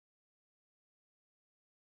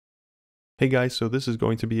Hey guys, so this is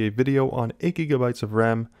going to be a video on 8 gigabytes of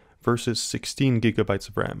RAM versus 16 gigabytes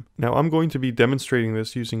of RAM. Now I'm going to be demonstrating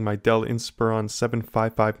this using my Dell Inspiron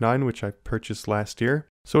 7559, which I purchased last year.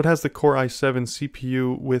 So it has the Core i7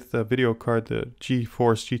 CPU with a video card, the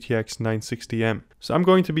GeForce GTX 960M. So I'm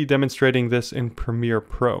going to be demonstrating this in Premiere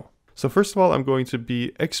Pro. So first of all, I'm going to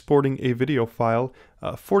be exporting a video file,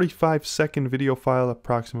 a 45-second video file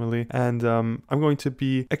approximately, and I'm going to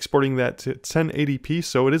be exporting that to 1080p.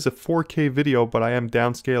 So it is a 4K video, but I am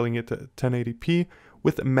downscaling it to 1080p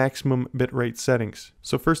with maximum bitrate settings.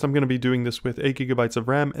 So first I'm going to be doing this with 8 gigabytes of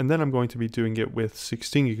RAM, and then I'm going to be doing it with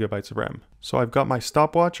 16 gigabytes of RAM. So I've got my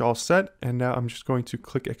stopwatch all set, and now I'm just going to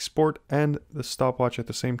click export and the stopwatch at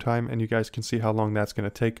the same time, and you guys can see how long that's going to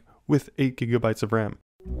take with 8 gigabytes of RAM.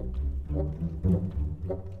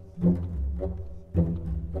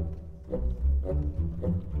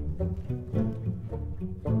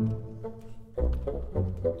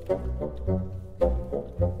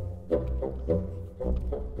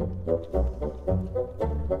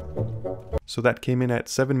 So that came in at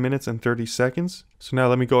 7 minutes and 30 seconds. So now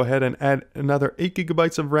let me go ahead and add another 8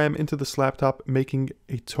 gigabytes of RAM into this laptop, making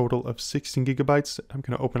a total of 16 gigabytes. I'm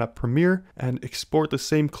going to open up Premiere and export the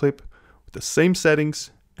same clip with the same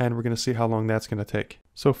settings, and we're going to see how long that's going to take.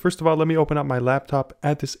 So first of all, let me open up my laptop,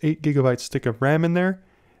 add this 8 gigabyte stick of RAM in there,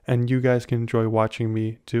 and you guys can enjoy watching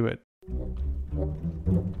me do it.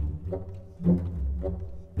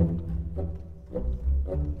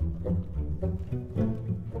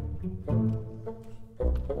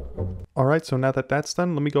 Alright, so now that that's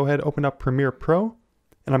done, let me go ahead and open up Premiere Pro,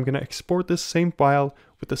 and I'm going to export this same file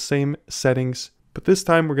with the same settings, but this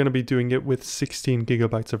time we're going to be doing it with 16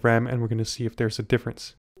 gigabytes of RAM, and we're going to see if there's a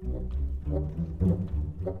difference.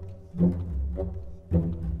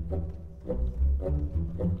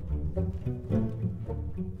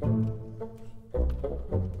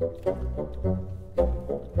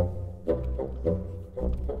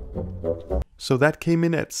 So that came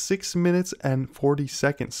in at 6 minutes and 40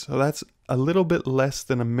 seconds. So that's a little bit less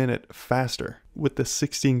than a minute faster with the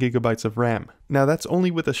 16 gigabytes of RAM. Now that's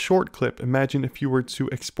only with a short clip. Imagine if you were to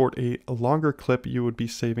export a longer clip, you would be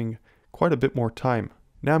saving quite a bit more time.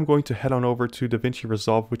 Now I'm going to head on over to Davinci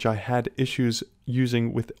Resolve, which I had issues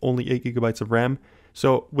using with only 8 gigabytes of RAM.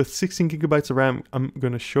 So with 16 gigabytes of RAM, I'm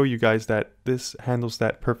going to show you guys that this handles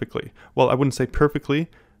that perfectly. Well, I wouldn't say perfectly,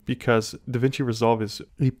 because Davinci Resolve is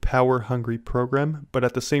a power-hungry program, but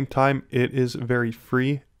at the same time, it is very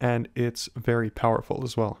free and it's very powerful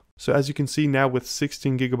as well. So as you can see now, with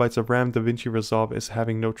 16 gigabytes of RAM, Davinci Resolve is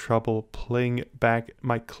having no trouble playing back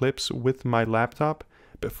my clips with my laptop.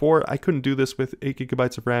 Before, I couldn't do this with 8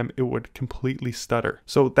 gigabytes of RAM, it would completely stutter.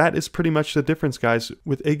 So that is pretty much the difference, guys,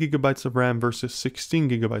 with 8 gigabytes of RAM versus 16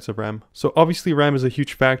 gigabytes of RAM. So obviously RAM is a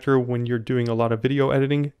huge factor when you're doing a lot of video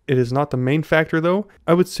editing. It is not the main factor though.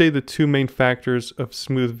 I would say the two main factors of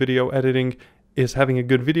smooth video editing is having a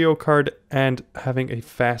good video card and having a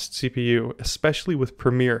fast CPU, especially with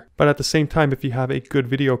Premiere. But at the same time, if you have a good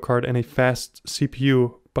video card and a fast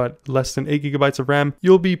CPU, but less than 8 gigabytes of RAM,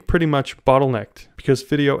 you'll be pretty much bottlenecked because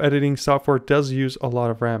video editing software does use a lot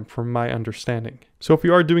of RAM from my understanding. So if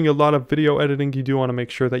you are doing a lot of video editing, you do want to make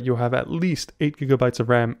sure that you have at least 8 gigabytes of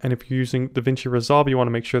RAM. And if you're using Davinci Resolve, you want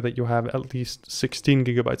to make sure that you have at least 16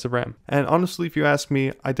 gigabytes of RAM. And honestly, if you ask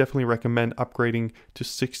me, I definitely recommend upgrading to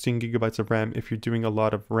 16 gigabytes of RAM if you're doing a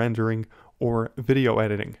lot of rendering or video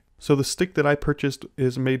editing. So the stick that I purchased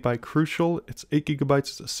is made by Crucial. It's 8 gigabytes,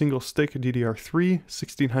 it's a single stick, DDR3,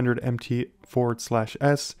 1600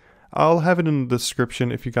 MT/S. I'll have it in the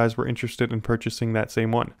description if you guys were interested in purchasing that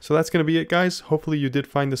same one. So that's going to be it, guys. Hopefully you did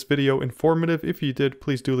find this video informative. If you did,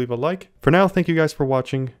 please do leave a like. For now, thank you guys for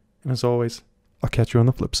watching. And as always, I'll catch you on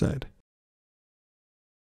the flip side.